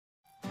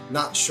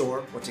Not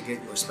sure what to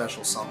get your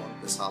special someone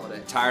this holiday?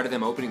 Tired of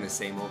them opening the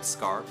same old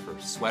scarf or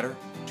sweater?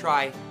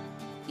 Try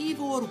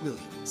Ivor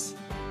Williams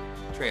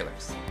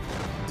Trailers.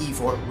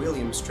 Ivor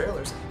Williams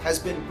Trailers has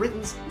been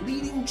Britain's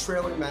leading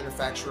trailer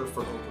manufacturer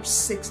for over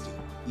 60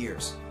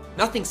 years.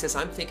 Nothing says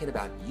I'm thinking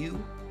about you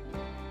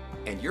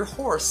and your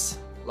horse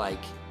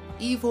like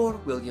Ivor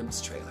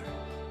Williams Trailer.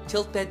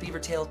 Tilt bed, beaver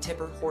tail,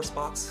 tipper, horse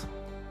box,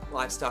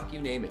 livestock,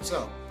 you name it.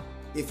 So,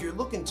 if you're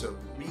looking to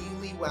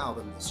really wow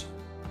them this year,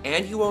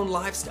 and you own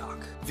livestock,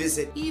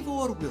 visit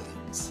Ivor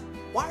Williams.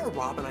 Why are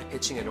Rob and I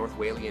pitching a North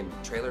Walian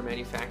trailer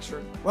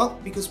manufacturer? Well,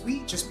 because we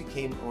just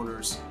became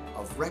owners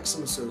of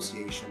Wrexham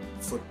Association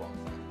Football,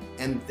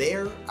 and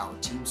they're our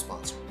team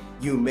sponsor.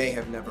 You may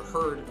have never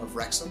heard of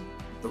Wrexham,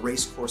 the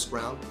racecourse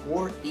ground,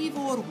 or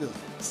Ivor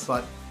Williams,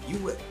 but you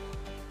will.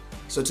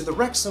 So to the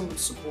Wrexham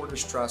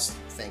Supporters Trust,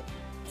 thank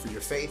you for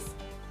your faith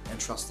and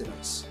trust in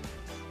us.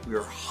 We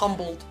are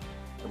humbled,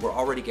 and we're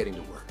already getting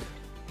to work.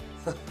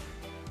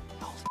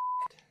 Holy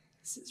shit,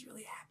 this is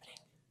really happening.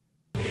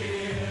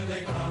 Here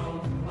they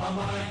come, a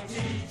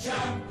mighty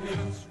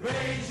champions,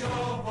 raise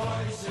your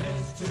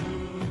voices to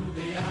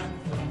the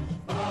anthem.